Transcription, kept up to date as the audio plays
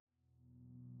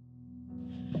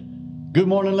Good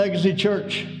morning, Legacy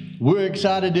Church. We're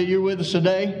excited that you're with us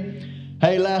today.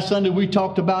 Hey, last Sunday we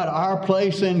talked about our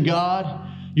place in God.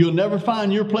 You'll never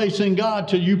find your place in God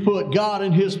till you put God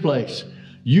in His place.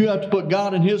 You have to put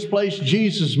God in His place.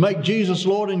 Make Jesus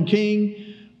Lord and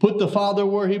King. Put the Father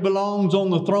where He belongs, on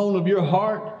the throne of your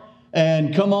heart.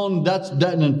 And come on,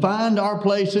 and find our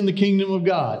place in the kingdom of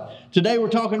God. Today we're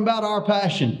talking about our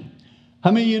passion.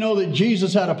 How many of you know that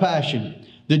Jesus had a passion?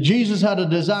 That Jesus had a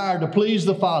desire to please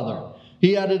the Father.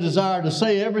 He had a desire to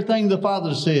say everything the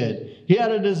Father said. He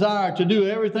had a desire to do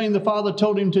everything the Father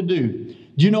told him to do.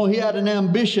 Do you know he had an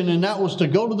ambition, and that was to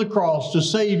go to the cross to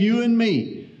save you and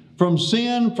me from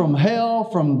sin, from hell,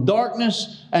 from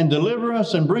darkness, and deliver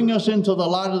us and bring us into the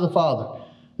light of the Father.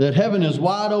 That heaven is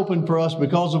wide open for us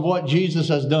because of what Jesus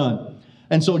has done.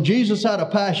 And so Jesus had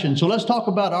a passion. So let's talk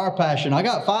about our passion. I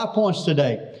got 5 points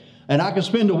today, and I could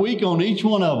spend a week on each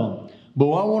one of them. But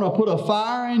I want to put a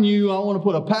fire in you. I want to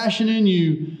put a passion in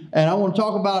you. And I want to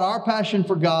talk about our passion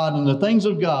for God and the things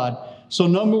of God. So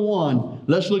number one,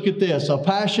 let's look at this. A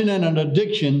passion and an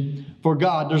addiction for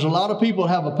God. There's a lot of people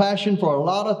that have a passion for a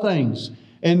lot of things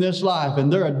in this life.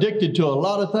 And they're addicted to a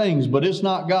lot of things, but it's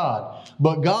not God.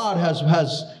 But God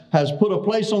has put a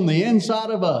place on the inside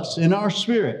of us, in our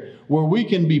spirit, where we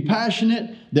can be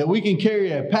passionate, that we can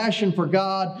carry a passion for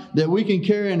God, that we can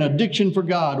carry an addiction for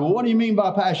God. Well, what do you mean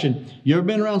by passion? You ever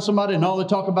been around somebody and all they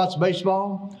talk about is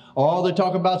baseball? Or all they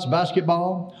talk about is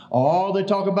basketball? Or all they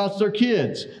talk about is their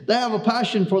kids? They have a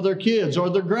passion for their kids or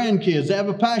their grandkids. They have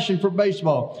a passion for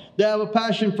baseball. They have a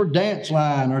passion for dance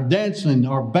line or dancing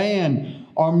or band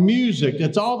or music.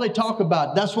 That's all they talk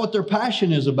about. That's what their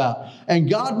passion is about. And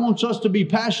God wants us to be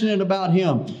passionate about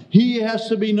Him. He has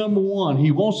to be number one.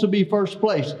 He wants to be first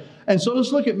place. And so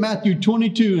let's look at Matthew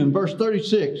 22 and verse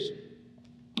 36.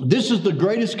 This is the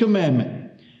greatest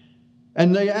commandment.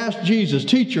 And they asked Jesus,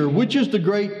 "Teacher, which is the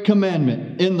great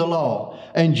commandment in the law?"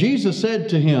 And Jesus said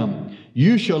to him,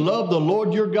 "You shall love the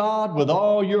Lord your God with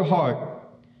all your heart,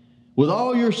 with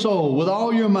all your soul, with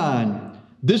all your mind.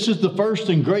 This is the first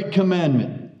and great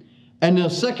commandment. And the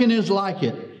second is like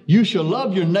it. You shall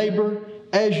love your neighbor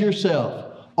as yourself.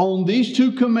 On these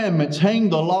two commandments hang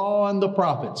the law and the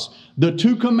prophets." The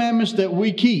two commandments that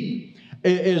we keep,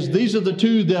 these are the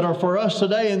two that are for us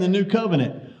today in the new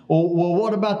covenant. Well,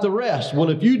 what about the rest? Well,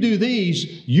 if you do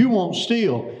these, you won't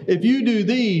steal. If you do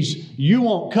these, you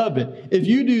won't covet. If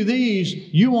you do these,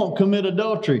 you won't commit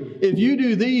adultery. If you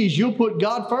do these, you'll put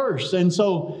God first. And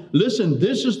so, listen,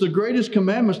 this is the greatest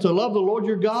commandments, to love the Lord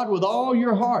your God with all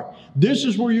your heart. This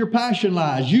is where your passion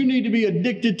lies. You need to be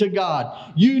addicted to God.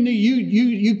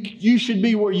 You should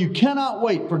be where you cannot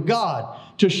wait for God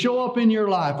to show up in your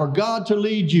life, or God to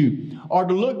lead you, or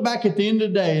to look back at the end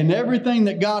of the day and everything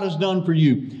that God has done for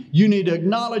you. You need to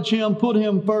acknowledge Him, put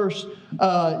Him first.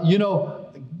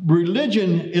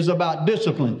 Religion is about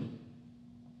discipline.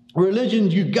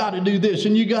 Religion, you got to do this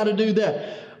and you got to do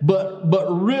that. But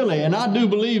really, and I do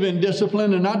believe in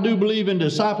discipline, and I do believe in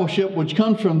discipleship, which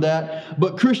comes from that.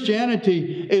 But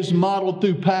Christianity is modeled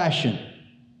through passion.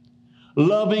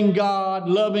 Loving God,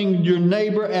 loving your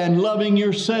neighbor, and loving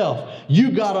yourself.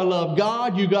 You got to love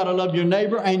God, you got to love your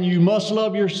neighbor, and you must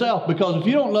love yourself. Because if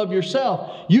you don't love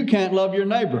yourself, you can't love your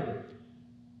neighbor.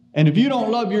 And if you don't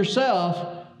love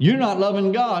yourself, you're not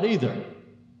loving God either.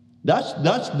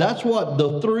 That's what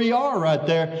the three are right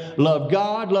there. Love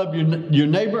God, love your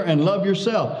neighbor, and love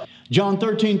yourself. John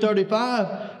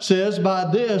 13:35 says, "By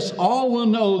this all will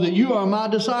know that you are my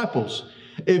disciples,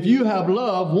 if you have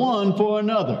love one for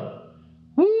another."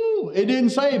 It didn't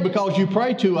say because you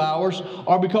pray 2 hours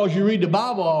or because you read the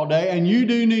Bible all day, and you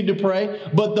do need to pray,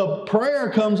 but the prayer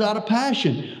comes out of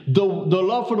passion. The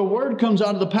love for the Word comes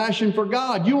out of the passion for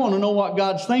God. You want to know what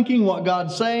God's thinking, what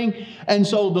God's saying, and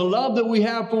so the love that we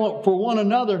have for one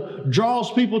another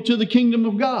draws people to the kingdom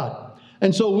of God.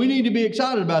 And so we need to be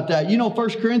excited about that. You know,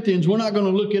 1 Corinthians, we're not going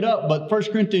to look it up, but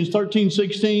 1 Corinthians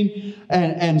 13:16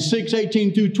 and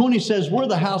 6:18 through 20 says we're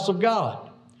the house of God.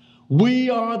 We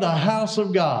are the house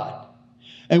of God.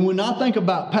 And when I think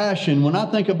about passion, when I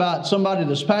think about somebody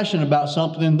that's passionate about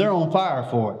something, they're on fire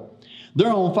for it.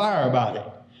 They're on fire about it.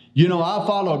 You know, I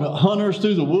followed hunters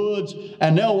through the woods,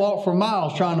 and they'll walk for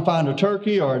miles trying to find a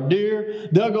turkey or a deer.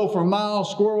 They'll go for miles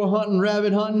squirrel hunting,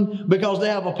 rabbit hunting, because they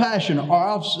have a passion. Or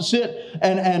I'll sit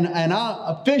and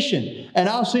I'm fishing, and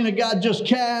I've seen a guy just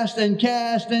cast and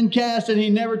cast and cast, and he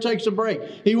never takes a break.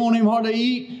 He won't even hardly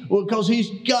eat because he's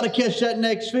got to catch that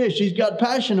next fish. He's got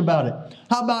passion about it.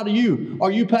 How about you? Are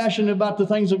you passionate about the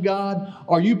things of God?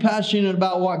 Are you passionate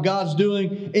about what God's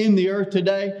doing in the earth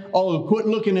today? Oh, quit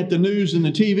looking at the news and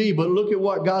the TV, but look at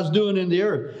what God's doing in the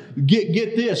earth.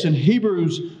 Get this. In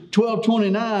Hebrews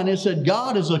 12:29, it said,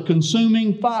 God is a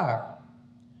consuming fire.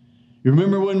 You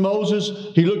remember when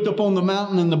Moses, he looked up on the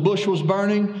mountain and the bush was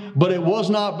burning, but it was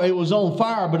on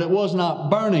fire, but it was not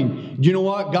burning. Do you know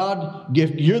what? God,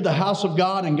 if you're the house of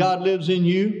God and God lives in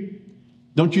you,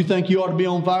 don't you think you ought to be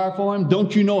on fire for Him?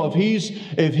 Don't you know if He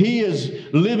is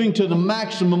living to the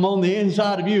maximum on the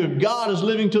inside of you, if God is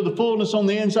living to the fullness on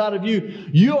the inside of you,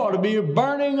 you ought to be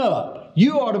burning up.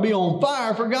 You ought to be on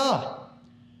fire for God.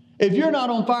 If you're not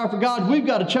on fire for God, we've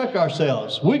got to check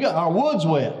ourselves. We got our wood's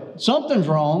wet. Something's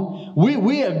wrong.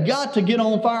 We have got to get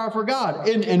on fire for God.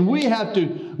 And we have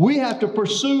to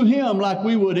pursue Him like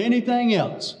we would anything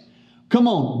else. Come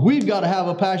on, we've got to have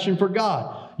a passion for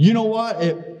God. You know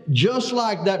what? Just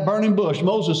like that burning bush,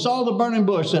 Moses saw the burning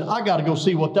bush, said, I got to go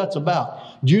see what that's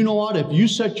about. Do you know what? If you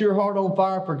set your heart on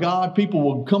fire for God, people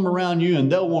will come around you and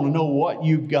they'll want to know what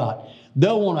you've got.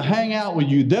 They'll want to hang out with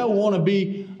you. They'll want to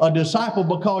be a disciple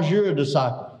because you're a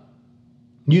disciple.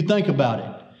 You think about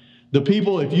it. The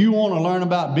people, if you want to learn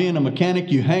about being a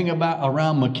mechanic, you hang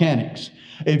around mechanics.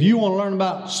 If you want to learn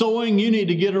about sewing, you need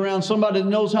to get around somebody that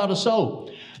knows how to sew.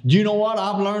 Do you know what?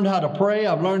 I've learned how to pray.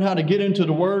 I've learned how to get into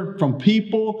the Word from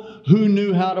people who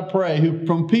knew how to pray,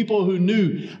 from people who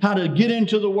knew how to get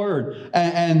into the Word.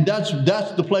 And that's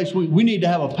the place we need to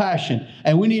have a passion.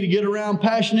 And we need to get around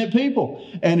passionate people.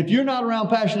 And if you're not around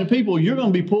passionate people, you're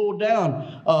going to be pulled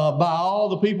down by all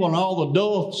the people and all the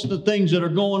dull things that are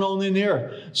going on in the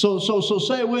earth. So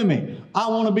say it with me. I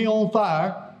want to be on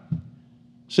fire.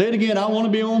 Say it again. I want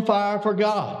to be on fire for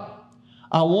God.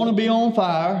 I want to be on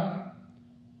fire.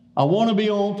 I want to be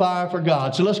on fire for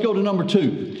God. So let's go to number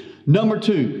 2. Number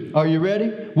 2, are you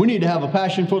ready? We need to have a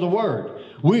passion for the Word.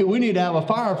 We need to have a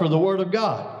fire for the Word of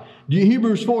God.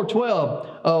 Hebrews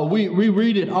 4:12, we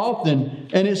read it often,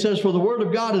 and it says, for the Word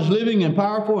of God is living and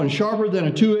powerful and sharper than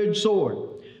a two-edged sword,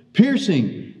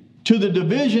 piercing to the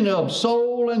division of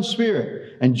soul and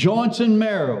spirit and joints and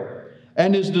marrow,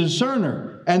 and is the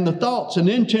discerner and the thoughts and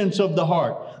intents of the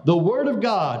heart. The Word of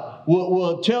God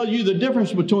will tell you the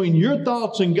difference between your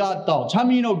thoughts and God's thoughts. How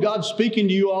many of you know God's speaking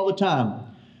to you all the time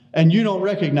and you don't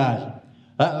recognize Him?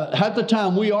 Half the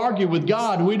time we argue with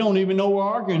God and we don't even know we're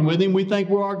arguing with Him. We think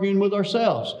we're arguing with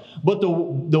ourselves. But the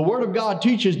Word of God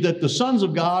teaches that the sons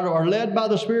of God are led by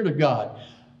the Spirit of God.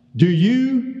 Do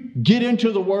you get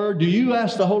into the Word? Do you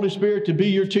ask the Holy Spirit to be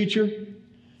your teacher?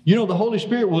 You know, the Holy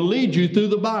Spirit will lead you through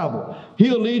the Bible.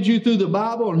 He'll lead you through the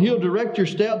Bible and He'll direct your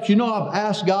steps. You know, I've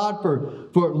asked God for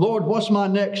Lord, what's my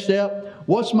next step?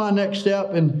 What's my next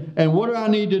step? And what do I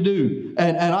need to do?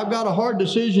 And I've got a hard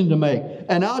decision to make.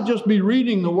 And I'll just be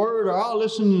reading the Word, or I'll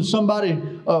listen to somebody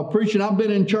preaching. I've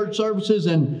been in church services,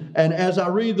 and as I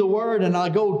read the Word, and I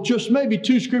go just maybe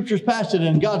 2 scriptures past it,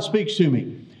 and God speaks to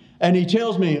me. And He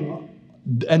tells me,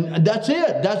 and that's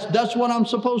it. That's what I'm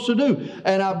supposed to do.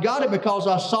 And I've got it because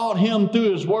I sought Him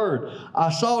through His Word. I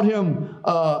sought Him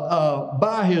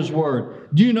by His Word.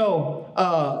 Do you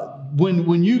know,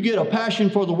 when you get a passion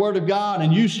for the Word of God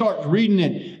and you start reading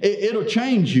it, it'll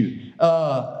change you.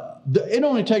 It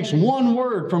only takes one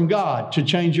word from God to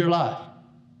change your life.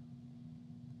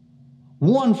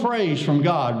 One phrase from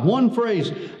God, one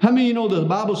phrase. How many of you know that the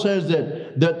Bible says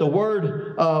that the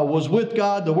Word was with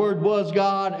God, the Word was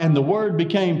God, and the Word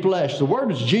became flesh? The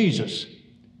Word is Jesus.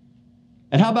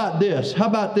 And how about this? How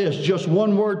about this? Just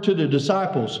one word to the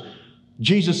disciples.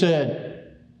 Jesus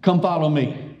said, come follow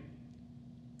me.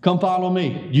 Come follow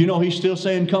me. You know He's still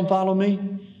saying, come follow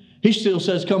me? He still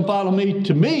says, come follow me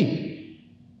to me.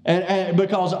 And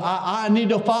because I need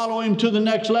to follow Him to the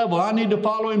next level. I need to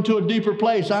follow Him to a deeper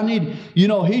place.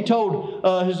 He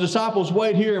told His disciples,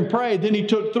 wait here and pray. Then He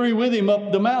took 3 with Him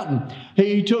up the mountain.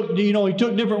 He took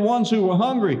different ones who were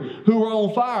hungry, who were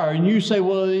on fire. And you say,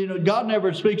 well, God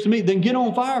never speaks to me. Then get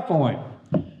on fire for Him.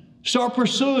 Start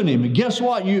pursuing Him. And guess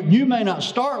what? You may not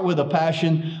start with a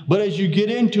passion, but as you get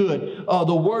into it,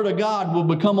 the Word of God will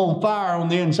become on fire on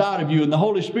the inside of you. And the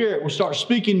Holy Spirit will start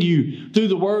speaking to you through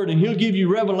the Word, and He'll give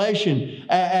you revelation.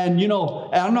 And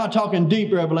I'm not talking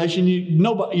deep revelation.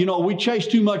 We chase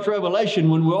too much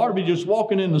revelation when we ought to be just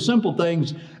walking in the simple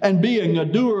things and being a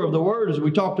doer of the Word, as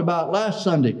we talked about last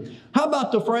Sunday. How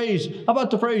about the phrase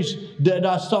that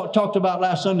I talked about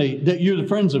last Sunday, that you're the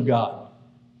friends of God?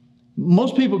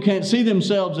 Most people can't see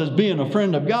themselves as being a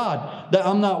friend of God. That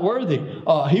I'm not worthy.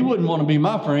 He wouldn't want to be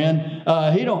my friend.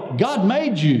 God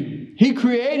made you. He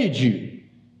created you.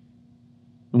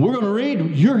 And we're going to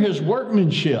read, you're His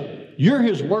workmanship. You're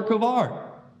His work of art.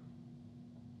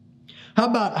 How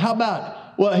about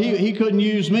Well, he couldn't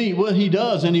use me. Well, he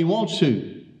does, and he wants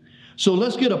to. So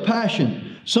let's get a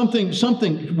passion. Something,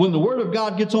 when the Word of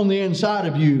God gets on the inside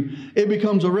of you, it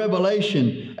becomes a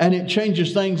revelation, and it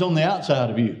changes things on the outside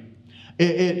of you.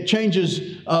 It changes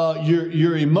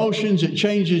your emotions. It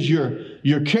changes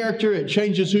your character. It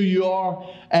changes who you are,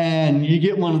 and you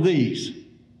get one of these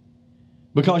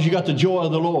because you got the joy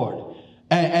of the Lord.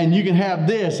 And you can have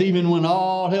this even when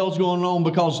all hell's going on,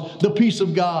 because the peace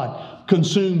of God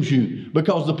consumes you,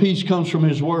 because the peace comes from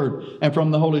His Word and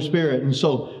from the Holy Spirit. And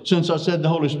so, since I said the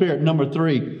Holy Spirit, number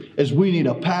 3 is we need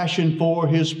a passion for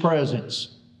His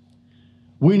presence.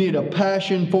 We need a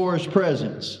passion for His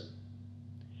presence.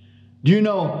 Do you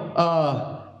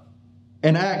know,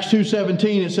 in Acts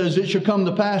 2:17, it says, "It shall come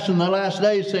to pass in the last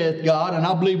days, saith God," and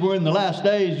I believe we're in the last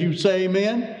days. You say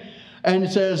amen? And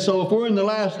it says, so if we're in the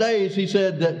last days, He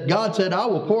said that God said, "I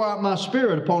will pour out my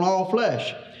Spirit upon all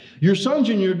flesh. Your sons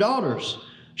and your daughters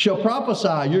shall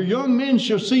prophesy. Your young men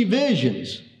shall see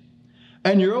visions.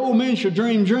 And your old men shall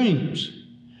dream dreams."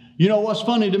 You know what's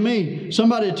funny to me?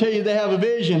 Somebody will tell you they have a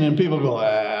vision and people go,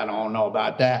 "I don't know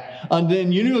about that." And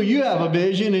then you know you have a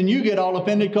vision and you get all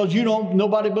offended because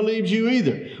nobody believes you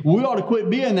either. We ought to quit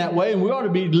being that way, and we ought to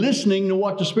be listening to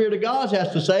what the Spirit of God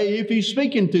has to say if He's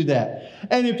speaking through that.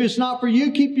 And if it's not for you,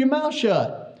 keep your mouth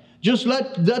shut. Just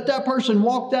let that person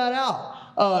walk that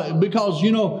out. Because,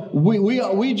 you know,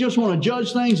 we just want to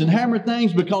judge things and hammer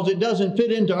things because it doesn't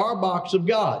fit into our box of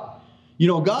God. You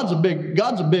know, God's a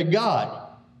big God.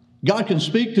 God can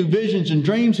speak through visions and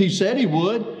dreams. He said He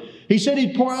would. He said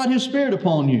He'd pour out His Spirit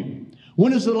upon you.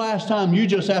 When is the last time you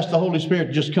just asked the Holy Spirit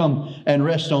to just come and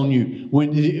rest on you?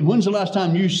 When's the last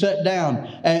time you sat down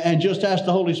and just asked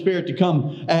the Holy Spirit to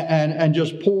come and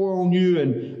just pour on you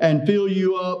and fill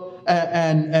you up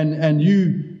and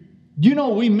you... You know,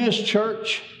 we miss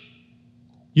church.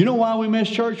 You know why we miss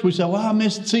church? We say, "Well, I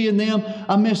miss seeing them.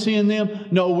 I miss seeing them."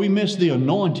 No, we miss the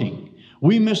anointing.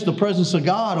 We miss the presence of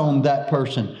God on that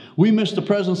person. We miss the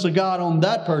presence of God on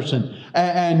that person.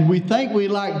 And we think we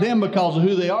like them because of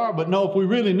who they are. But no, if we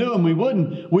really knew them, we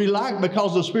wouldn't. We like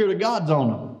because the Spirit of God's on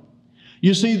them.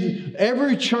 You see,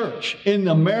 every church in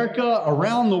America,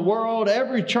 around the world,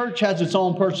 every church has its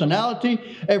own personality.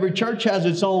 Every church has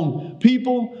its own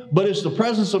people. But it's the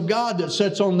presence of God that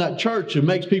sits on that church and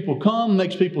makes people come,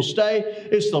 makes people stay.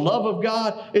 It's the love of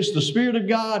God. It's the Spirit of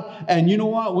God. And you know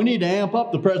what? We need to amp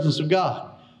up the presence of God.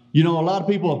 You know, a lot of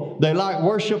people, they like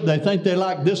worship. They think they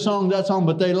like this song, that song,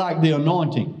 but they like the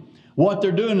anointing. What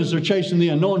they're doing is they're chasing the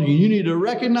anointing. You need to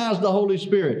recognize the Holy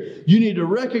Spirit. You need to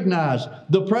recognize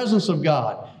the presence of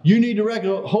God. You need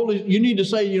to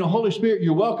say, you know, "Holy Spirit,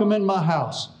 you're welcome in my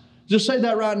house." Just say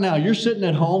that right now. You're sitting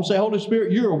at home. Say, "Holy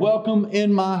Spirit, you're welcome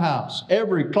in my house."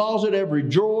 Every closet, every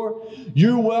drawer,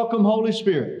 you're welcome, Holy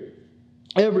Spirit.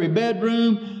 Every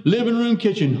bedroom, living room,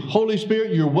 kitchen. "Holy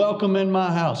Spirit, you're welcome in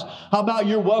my house." How about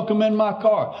 "You're welcome in my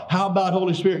car"? How about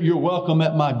 "Holy Spirit, you're welcome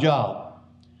at my job"?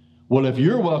 Well, if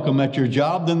you're welcome at your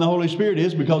job, then the Holy Spirit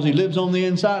is, because He lives on the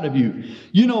inside of you.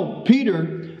 You know,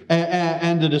 Peter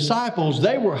and the disciples,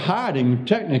 they were hiding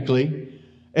technically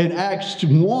in Acts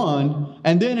 1.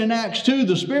 And then in Acts 2,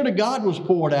 the Spirit of God was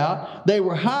poured out. They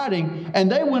were hiding and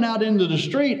they went out into the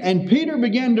street, and Peter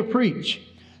began to preach.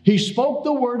 He spoke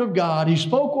the Word of God. He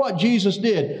spoke what Jesus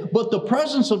did. But the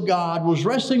presence of God was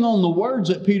resting on the words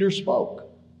that Peter spoke.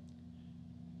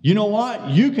 You know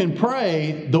what? You can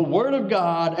pray, the Word of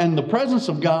God and the presence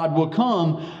of God will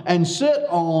come and sit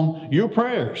on your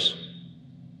prayers.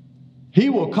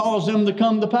 He will cause them to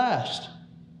come to pass.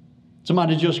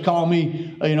 Somebody just called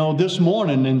me, you know, this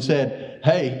morning and said,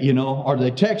 "Hey," you know, or they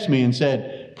text me and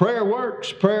said, "Prayer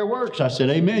works, prayer works." I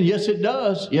said, "Amen. Yes, it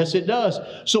does. Yes, it does."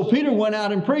 So Peter went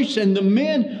out and preached, and the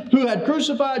men who had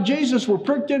crucified Jesus were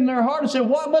pricked in their heart and said,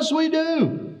 "What must we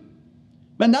do?"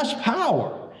 Man, that's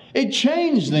power. It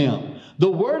changed them.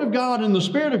 The Word of God and the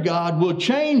Spirit of God will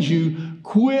change you.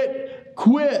 Quit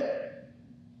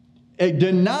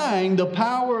denying the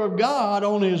power of God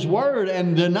on His Word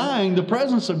and denying the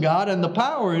presence of God and the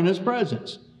power in His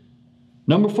presence.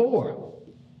 Number 4,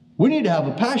 we need to have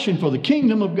a passion for the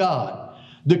kingdom of God.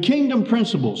 The kingdom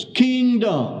principles,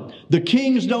 kingdom, the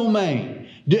king's domain.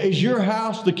 Is your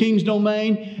house the king's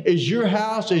domain? Is your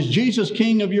house, is Jesus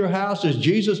king of your house? Is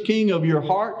Jesus king of your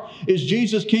heart? Is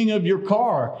Jesus king of your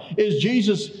car? Is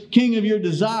Jesus king of your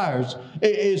desires?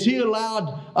 Is He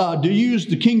allowed to use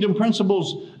the kingdom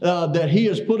principles that He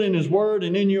has put in His Word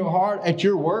and in your heart at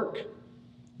your work?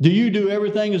 Do you do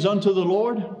everything as unto the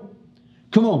Lord?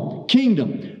 Come on,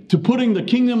 kingdom. to putting the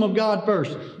kingdom of God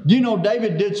first. You know,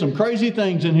 David did some crazy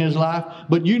things in his life,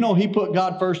 but you know he put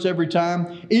God first every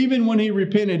time. Even when he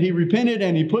repented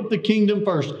and he put the kingdom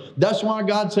first. That's why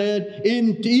God said,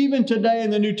 even today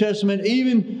in the New Testament,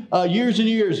 even years and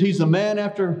years, he's the man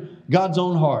after God's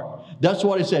own heart. That's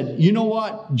what he said. You know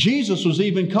what? Jesus was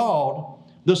even called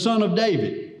the son of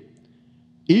David.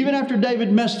 Even after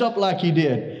David messed up like he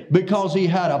did, because he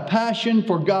had a passion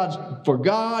for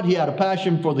God, he had a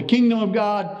passion for the kingdom of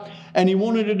God, and he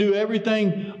wanted to do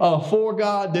everything for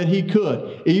God that he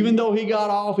could. Even though he got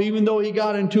off, even though he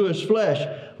got into his flesh,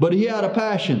 but he had a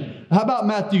passion. How about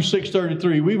Matthew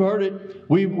 6:33? We've heard it.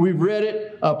 We've read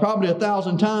it probably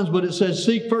 1,000 times, but it says,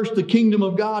 seek first the kingdom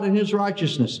of God and his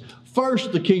righteousness.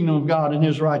 First the kingdom of God and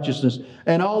his righteousness,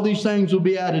 and all these things will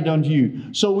be added unto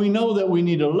you. So we know that we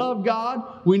need to love God.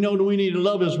 We know that we need to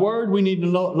love his word. We need to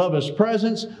love his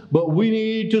presence, but we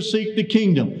need to seek the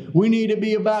kingdom. We need to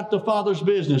be about the Father's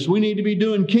business. We need to be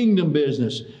doing kingdom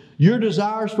business. Your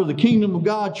desires for the kingdom of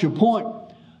God should point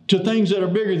to things that are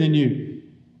bigger than you.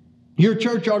 Your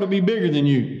church ought to be bigger than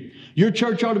you. Your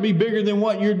church ought to be bigger than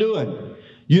what you're doing.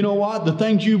 You know what? The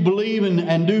things you believe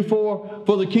and do for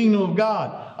the kingdom of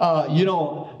God.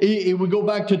 We go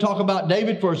back to talk about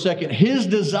David for a second. His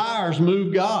desires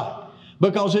moved God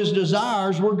because his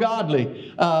desires were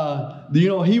godly.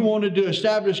 He wanted to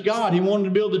establish God. He wanted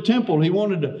to build the temple. He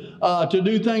wanted to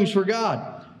do things for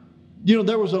God. You know,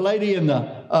 there was a lady in the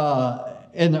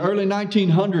early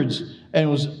 1900s, and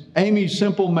it was Amy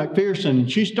Semple McPherson.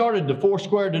 She started the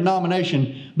Foursquare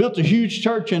denomination, built a huge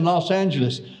church in Los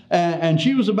Angeles, and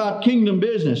she was about kingdom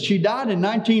business. She died in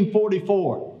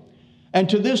 1944. And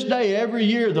to this day, every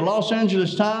year, the Los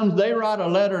Angeles Times, they write a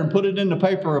letter and put it in the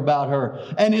paper about her.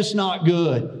 And it's not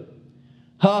good.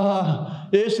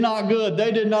 It's not good.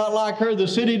 They did not like her. The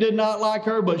city did not like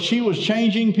her, but she was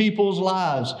changing people's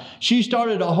lives. She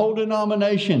started a whole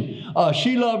denomination.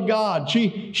 She loved God.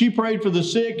 She prayed for the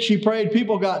sick. She prayed.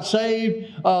 People got saved.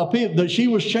 She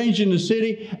was changing the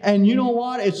city. And you know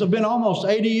what? It's been almost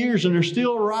 80 years, and they're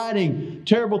still writing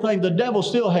terrible things. The devil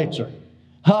still hates her.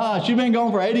 She's been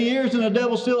gone for 80 years and the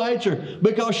devil still hates her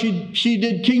because she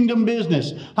did kingdom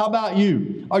business. How about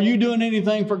you? Are you doing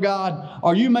anything for God?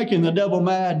 Are you making the devil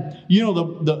mad?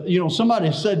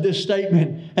 Somebody said this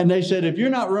statement, and they said, if you're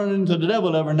not running into the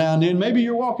devil every now and then, maybe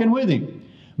you're walking with him.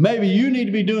 Maybe you need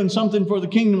to be doing something for the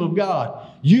kingdom of God.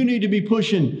 You need to be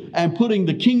pushing and putting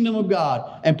the kingdom of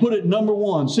God and put it number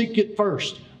one. Seek it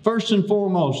first and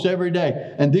foremost every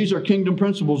day. And these are kingdom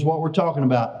principles, what we're talking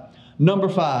about. Number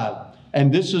 5.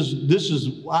 And this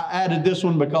is I added this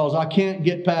one because I can't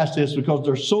get past this, because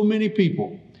there's so many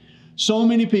people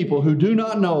who do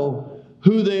not know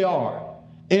who they are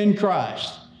in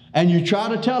Christ. And you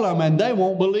try to tell them and they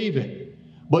won't believe it.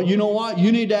 But you know what?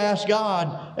 You need to ask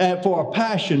God for a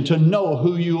passion to know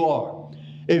who you are.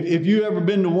 If you've ever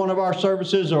been to one of our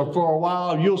services or for a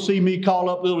while, you'll see me call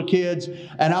up little kids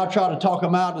and I'll try to talk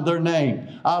them out of their name.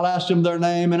 I'll ask them their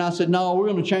name and I said, no, we're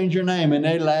going to change your name. And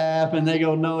they laugh and they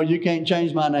go, no, you can't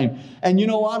change my name. And you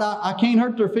know what? I can't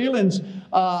hurt their feelings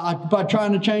by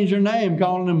trying to change their name,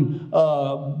 calling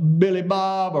them Billy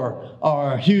Bob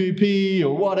or Huey P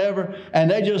or whatever. And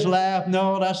they just laugh,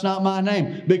 no, that's not my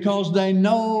name, because they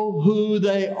know who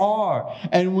they are.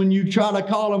 And when you try to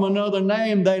call them another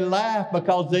name, they laugh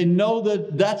because they know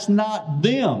that that's not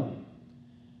them.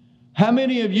 How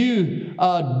many of you,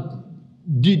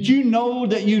 did you know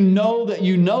that you know that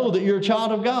you know that you're a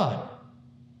child of God?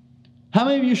 How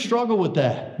many of you struggle with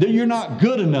that you're not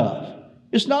good enough?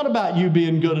 It's not about you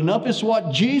being good enough. It's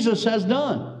what Jesus has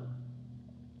done.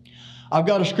 I've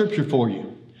got a scripture for you.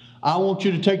 I want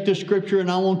you to take this scripture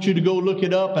and I want you to go look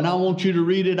it up and I want you to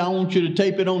read it. I want you to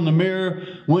tape it on the mirror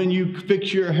when you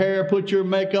fix your hair, put your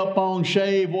makeup on,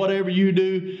 shave, whatever you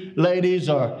do, ladies,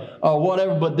 or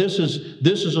whatever. But this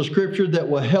is a scripture that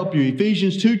will help you.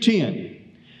 Ephesians 2:10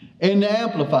 in the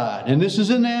Amplified. And this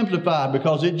is in the Amplified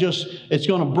because it's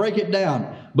going to break it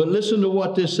down. But listen to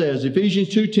what this says. Ephesians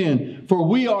 2:10, for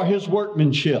we are his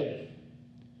workmanship.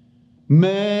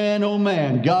 Man, oh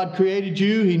man, God created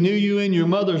you. He knew you in your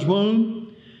mother's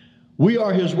womb. We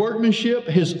are his workmanship,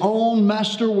 his own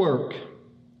masterwork.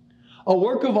 A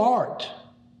work of art.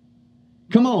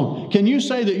 Come on, can you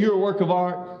say that you're a work of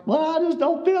art? Well, I just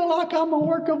don't feel like I'm a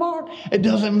work of art. It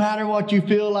doesn't matter what you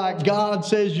feel like. God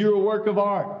says you're a work of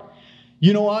art.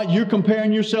 You know what? You're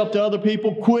comparing yourself to other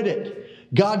people. Quit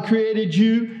it. God created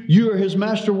you. You are his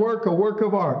masterwork, a work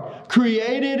of art.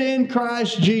 Created in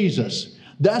Christ Jesus.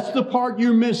 That's the part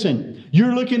you're missing.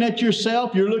 You're looking at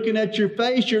yourself. You're looking at your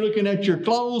face. You're looking at your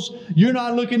clothes. You're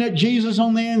not looking at Jesus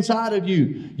on the inside of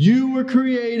you. You were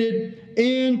created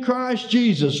in Christ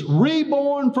Jesus,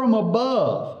 reborn from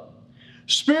above,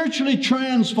 spiritually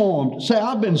transformed. Say,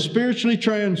 I've been spiritually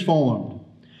transformed,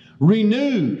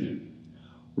 renewed,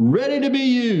 ready to be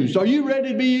used. Are you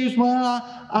ready to be used? Well,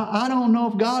 I don't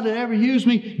know if God would ever use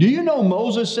me. Do you know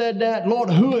Moses said that? Lord,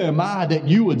 who am I that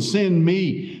you would send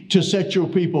me to set your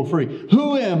people free?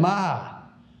 Who am I?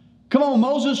 Come on,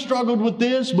 Moses struggled with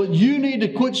this, but you need to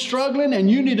quit struggling and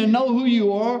you need to know who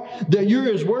you are, that you're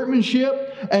His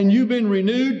workmanship and you've been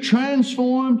renewed,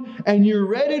 transformed, and you're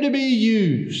ready to be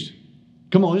used.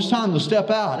 Come on, it's time to step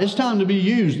out. It's time to be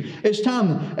used. It's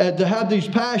time to have these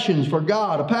passions for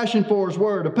God, a passion for His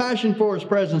Word, a passion for His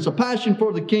presence, a passion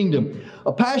for the kingdom,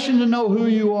 a passion to know who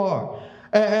you are.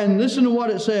 And listen to what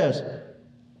it says.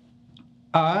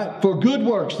 All right, for good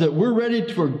works, that we're ready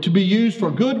to be used for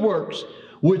good works,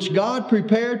 which God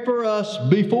prepared for us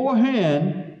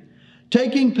beforehand,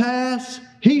 taking paths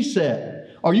He set.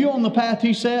 Are you on the path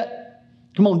He set?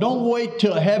 Come on, don't wait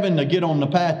till heaven to get on the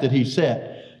path that He set.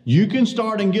 You can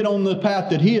start and get on the path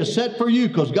that He has set for you,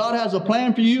 because God has a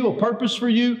plan for you, a purpose for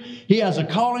you. He has a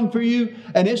calling for you,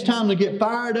 and it's time to get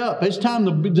fired up. It's time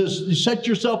to set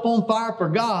yourself on fire for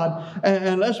God,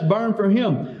 and let's burn for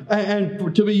Him,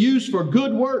 and to be used for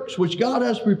good works, which God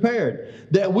has prepared,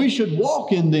 that we should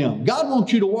walk in them. God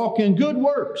wants you to walk in good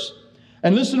works.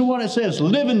 And listen to what it says,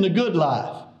 living the good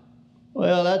life.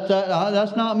 Well,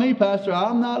 that's not me, Pastor.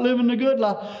 I'm not living the good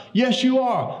life. Yes, you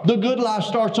are. The good life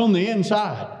starts on the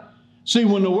inside. See,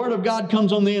 when the Word of God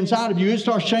comes on the inside of you, it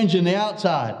starts changing the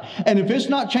outside. And if it's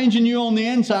not changing you on the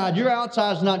inside, your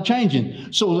outside's not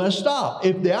changing. So let's stop.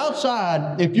 If the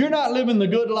outside, if you're not living the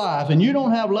good life and you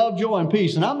don't have love, joy, and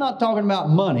peace, and I'm not talking about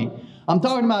money, I'm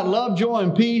talking about love, joy,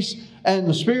 and peace and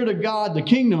the Spirit of God, the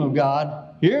kingdom of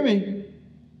God, hear me?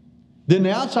 Then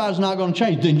the outside is not going to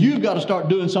change. Then you've got to start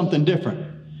doing something different.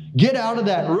 Get out of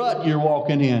that rut you're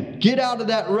walking in. Get out of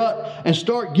that rut and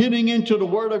start getting into the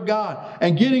Word of God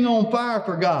and getting on fire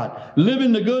for God.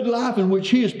 Living the good life in which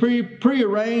He has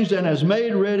prearranged and has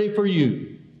made ready for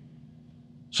you.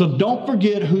 So don't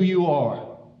forget who you are.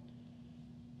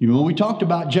 You know, we talked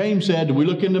about, James said, we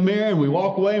look in the mirror and we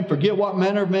walk away and forget what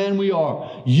manner of man we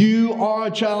are. You are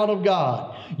a child of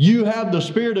God. You have the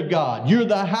Spirit of God. You're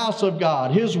the house of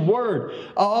God. His Word.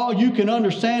 Oh, you can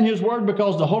understand His Word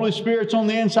because the Holy Spirit's on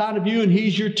the inside of you and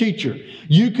He's your teacher.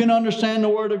 You can understand the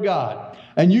Word of God.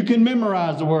 And you can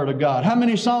memorize the Word of God. How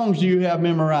many songs do you have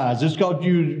memorized? It's because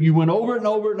you went over it and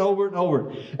over it and over it and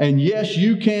over it. And yes,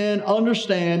 you can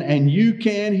understand and you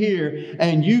can hear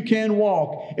and you can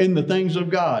walk in the things of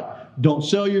God. Don't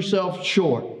sell yourself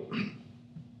short.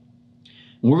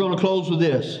 We're going to close with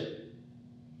this.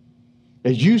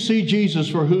 As you see Jesus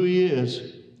for who He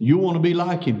is, you want to be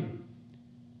like Him.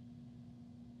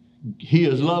 He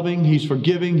is loving, He's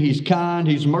forgiving, He's kind,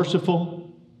 He's merciful.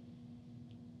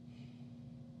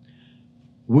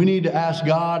 We need to ask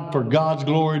God for God's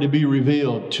glory to be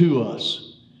revealed to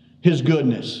us. His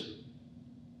goodness.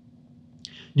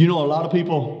 You know, a lot of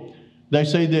people, they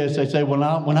say this. They say, when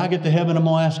I get to heaven, I'm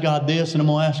going to ask God this, and I'm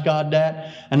going to ask God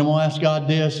that, and I'm going to ask God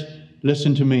this.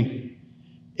 Listen to me.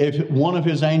 If one of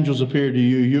His angels appear to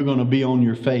you, you're going to be on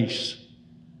your face.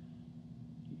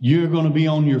 You're going to be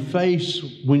on your face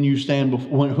when you stand.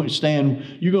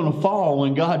 You're going to fall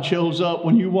when God shows up.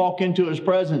 When you walk into His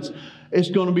presence, it's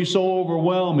going to be so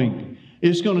overwhelming.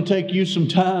 It's going to take you some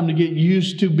time to get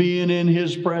used to being in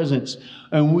His presence.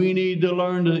 And we need to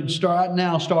learn to start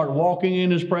walking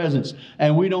in His presence.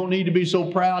 And we don't need to be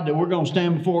so proud that we're going to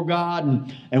stand before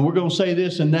God and we're going to say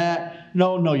this and that.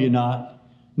 No, you're not.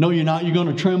 No, you're not. You're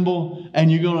going to tremble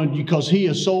because He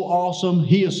is so awesome.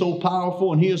 He is so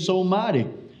powerful and He is so mighty.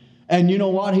 And you know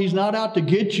what? He's not out to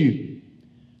get you.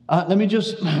 Let me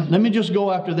just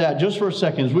go after that just for a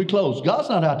second as we close. God's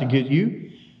not out to get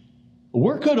you.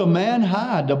 Where could a man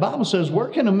hide? The Bible says, where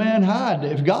can a man hide?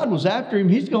 If God was after him,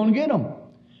 He's going to get him.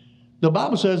 The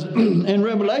Bible says in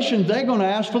Revelation, they're going to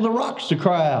ask for the rocks to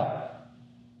cry out,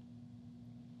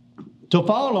 to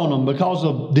fall on them because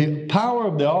of the power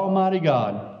of the Almighty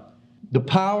God. The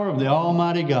power of the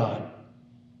Almighty God.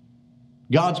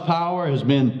 God's power has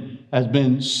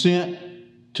been sent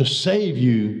to save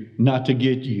you, not to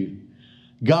get you.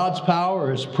 God's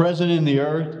power is present in the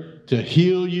earth to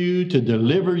heal you, to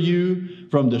deliver you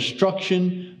from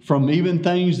destruction, from even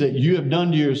things that you have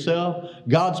done to yourself.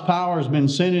 God's power has been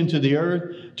sent into the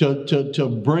earth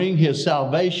to bring His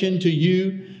salvation to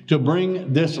you, to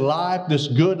bring this life, this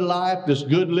good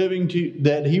living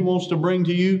that He wants to bring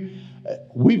to you.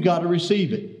 We've got to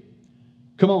receive it.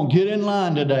 Come on, get in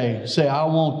line today. Say, I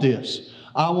want this.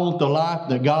 I want the life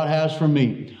that God has for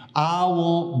me. I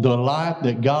want the life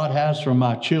that God has for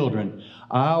my children.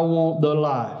 I want the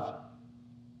life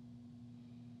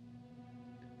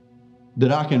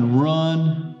that I can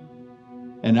run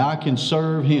and I can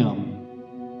serve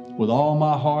Him with all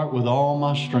my heart, with all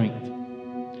my strength.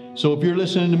 So if you're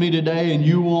listening to me today and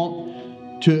you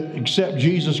want to accept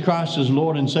Jesus Christ as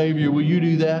Lord and Savior, will you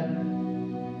do that?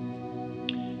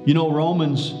 You know,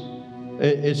 Romans,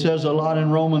 it says a lot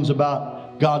in Romans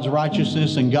about God's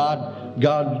righteousness and God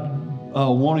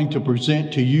wanting to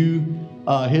present to you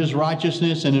His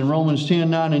righteousness. And in Romans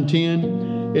 10:9 and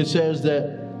 10, it says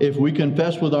that if we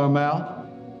confess with our mouth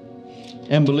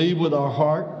and believe with our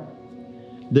heart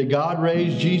that God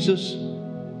raised Jesus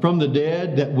from the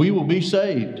dead, that we will be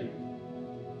saved.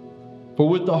 For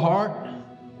with the heart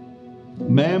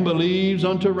man believes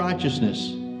unto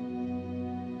righteousness,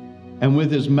 and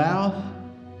with his mouth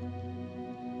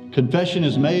confession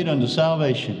is made unto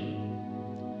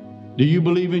salvation. Do you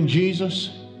believe in Jesus?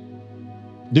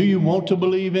 Do you want to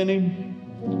believe in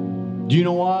Him? Do you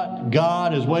know what?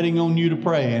 God is waiting on you to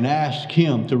pray and ask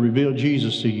Him to reveal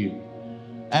Jesus to you.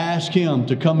 Ask Him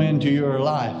to come into your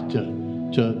life,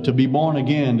 to be born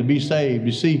again, to be saved.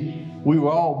 You see, we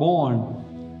were all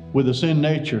born with a sin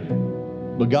nature,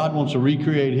 but God wants to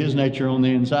recreate His nature on the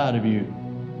inside of you.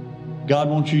 God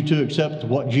wants you to accept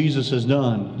what Jesus has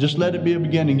done. Just let it be a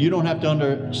beginning. You don't have to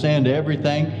understand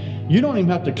everything. You don't even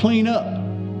have to clean up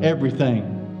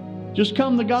everything. Just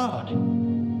come to God,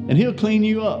 and He'll clean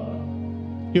you up.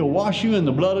 He'll wash you in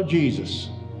the blood of Jesus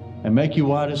and make you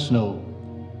white as snow.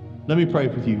 Let me pray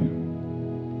with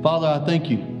you. Father, I thank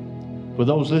you for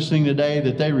those listening today,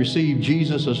 that they receive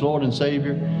Jesus as Lord and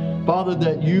Savior. Father,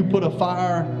 that you put a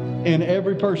fire in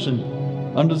every person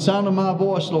under the sound of my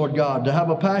voice, Lord God, to have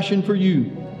a passion for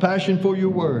you, a passion for your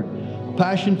word, a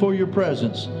passion for your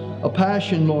presence, a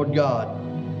passion, Lord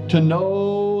God, to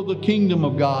know the kingdom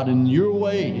of God and your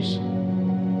ways.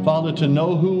 Father, to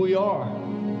know who we are.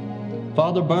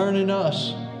 Father, burn in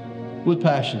us with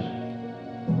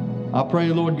passion. I pray,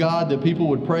 Lord God, that people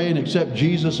would pray and accept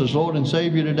Jesus as Lord and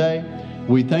Savior today.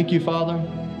 We thank you, Father,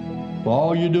 for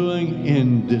all you're doing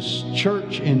in this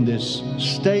church, in this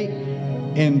state,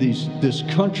 in this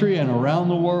country, and around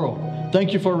the world.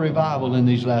 Thank you for revival in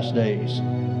these last days.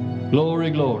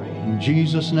 Glory, glory. In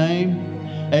Jesus' name,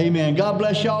 amen. God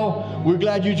bless y'all. We're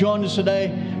glad you joined us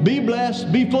today. Be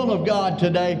blessed. Be full of God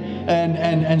today,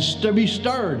 and be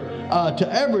stirred to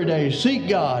every day seek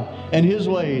God and His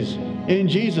ways. In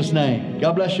Jesus' name.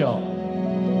 God bless y'all.